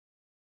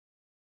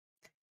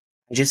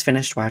I just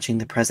finished watching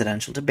the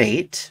presidential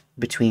debate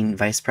between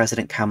Vice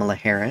President Kamala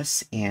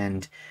Harris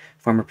and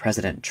former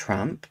President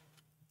Trump.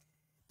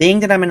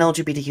 Being that I'm an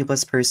LGBTQ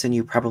plus person,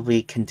 you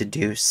probably can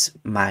deduce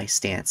my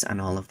stance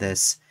on all of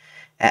this.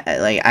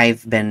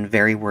 I've been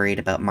very worried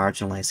about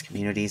marginalized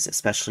communities,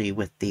 especially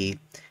with the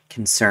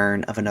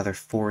concern of another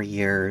 4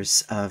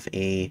 years of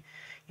a,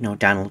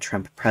 Donald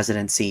Trump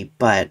presidency.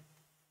 But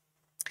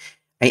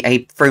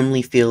I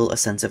firmly feel a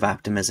sense of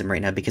optimism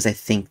right now because I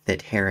think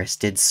that Harris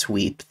did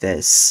sweep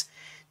this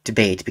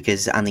debate,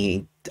 because on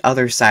the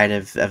other side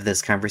of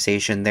this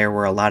conversation, there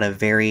were a lot of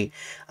very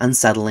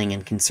unsettling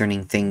and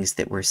concerning things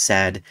that were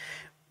said,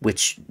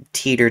 which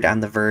teetered on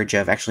the verge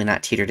of, actually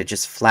not teetered, it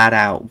just flat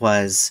out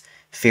was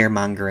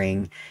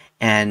fear-mongering.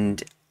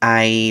 And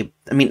you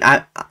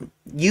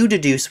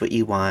deduce what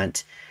you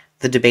want.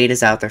 The debate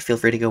is out there. Feel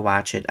free to go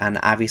watch it, and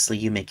obviously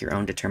you make your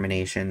own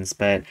determinations,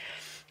 but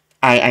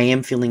I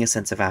am feeling a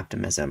sense of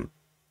optimism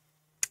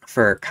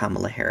for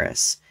Kamala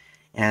Harris,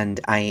 and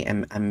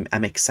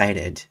I'm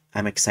excited.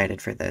 I'm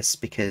excited for this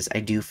because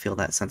I do feel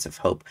that sense of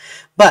hope.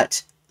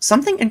 But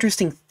something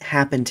interesting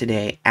happened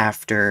today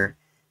after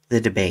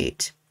the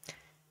debate.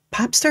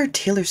 Pop star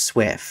Taylor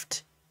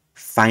Swift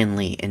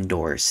finally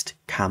endorsed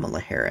Kamala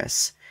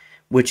Harris,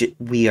 which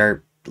we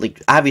are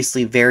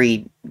obviously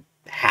very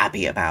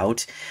happy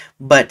about.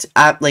 But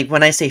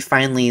when I say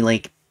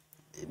finally,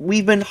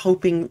 we've been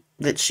hoping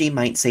that she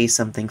might say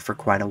something for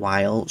quite a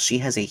while. She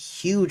has a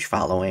huge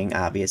following,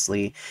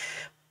 obviously.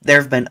 There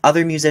have been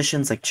other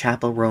musicians like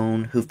Chappell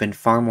Roan who've been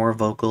far more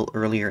vocal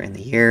earlier in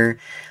the year,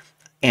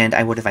 and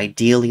I would have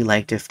ideally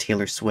liked if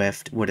Taylor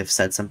Swift would have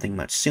said something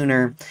much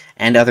sooner,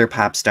 and other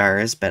pop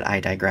stars, but I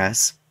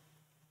digress.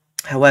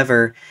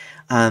 However,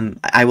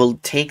 I will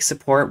take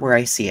support where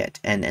I see it,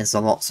 and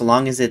so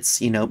long as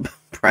it's,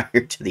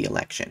 prior to the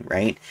election,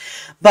 right?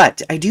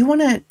 But I do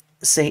want to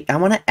I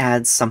want to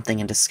add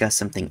something and discuss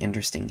something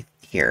interesting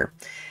here.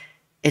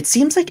 It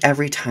seems like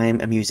every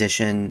time a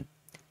musician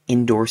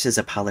endorses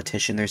a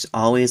politician, there's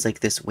always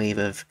this wave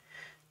of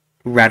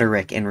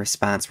rhetoric in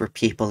response where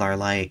people are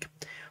like,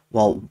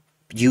 well,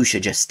 you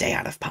should just stay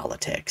out of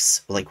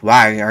politics.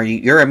 Why are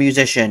you're a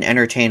musician,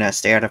 entertain us,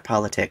 stay out of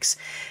politics.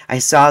 I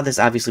saw this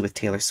obviously with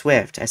Taylor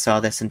Swift. I saw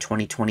this in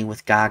 2020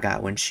 with Gaga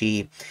when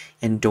she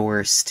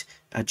endorsed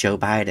Joe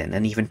Biden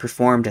and even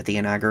performed at the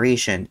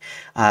inauguration.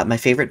 My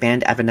favorite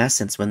band,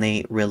 Evanescence, when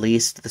they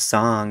released the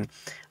song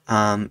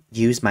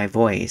Use My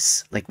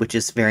Voice, which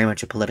is very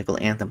much a political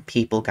anthem,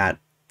 people got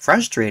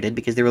frustrated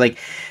because they were like,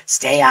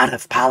 stay out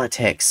of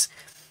politics.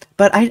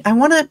 But I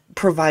want to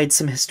provide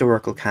some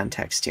historical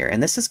context here,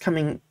 and this is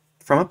coming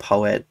from a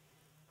poet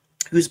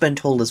who's been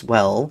told as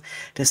well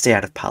to stay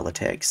out of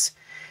politics.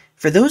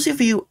 For those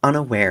of you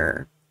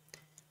unaware,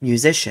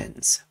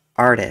 musicians,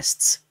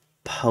 artists,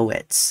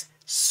 poets,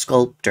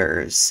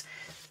 sculptors,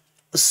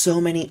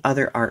 so many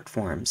other art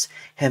forms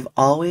have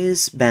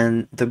always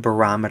been the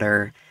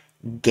barometer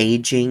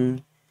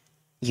gauging,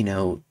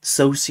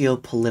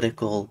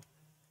 socio-political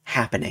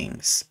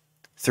happenings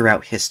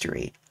throughout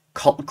history,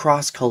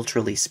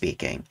 cross-culturally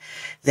speaking.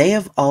 They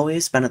have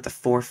always been at the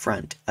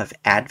forefront of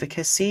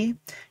advocacy,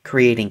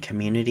 creating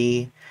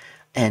community,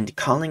 and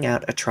calling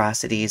out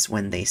atrocities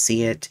when they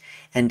see it,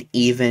 and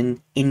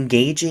even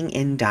engaging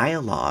in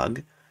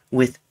dialogue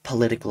with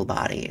political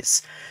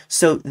bodies.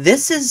 So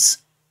this is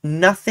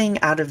nothing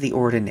out of the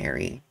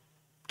ordinary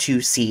to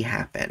see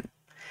happen.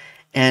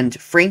 And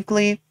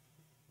frankly,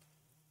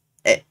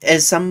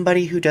 as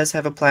somebody who does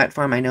have a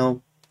platform,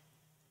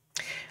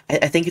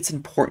 I think it's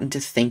important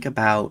to think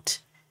about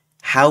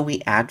how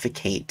we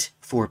advocate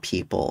for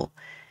people.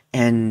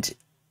 And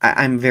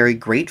I'm very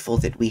grateful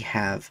that we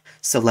have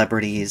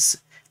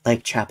celebrities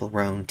like Chappell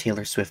Roan,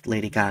 Taylor Swift,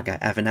 Lady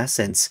Gaga,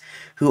 Evanescence,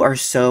 who are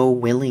so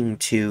willing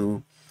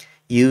to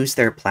use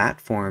their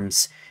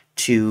platforms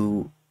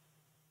to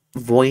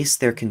voice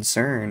their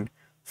concern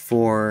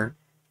for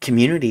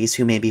communities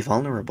who may be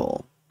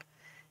vulnerable.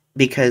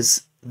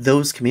 Because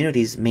those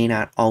communities may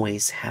not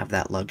always have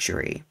that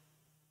luxury,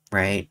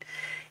 right?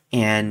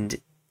 And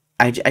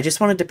I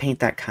just wanted to paint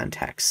that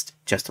context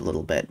just a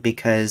little bit,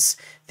 because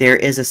there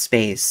is a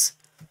space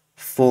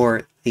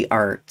for the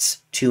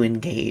arts to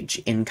engage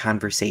in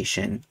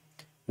conversation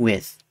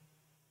with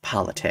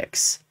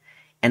politics.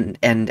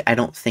 And I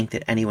don't think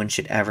that anyone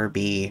should ever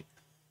be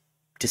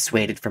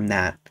dissuaded from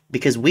that,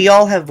 because we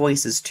all have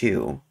voices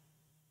too.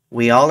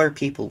 We all are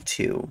people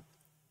too.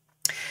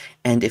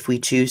 And if we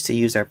choose to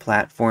use our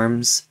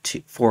platforms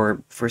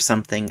for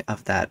something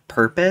of that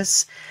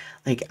purpose,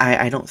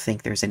 I don't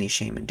think there's any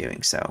shame in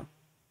doing so.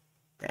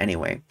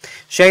 Anyway,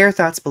 share your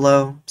thoughts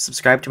below.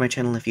 Subscribe to my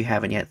channel if you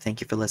haven't yet.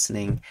 Thank you for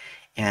listening,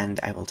 and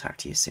I will talk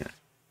to you soon.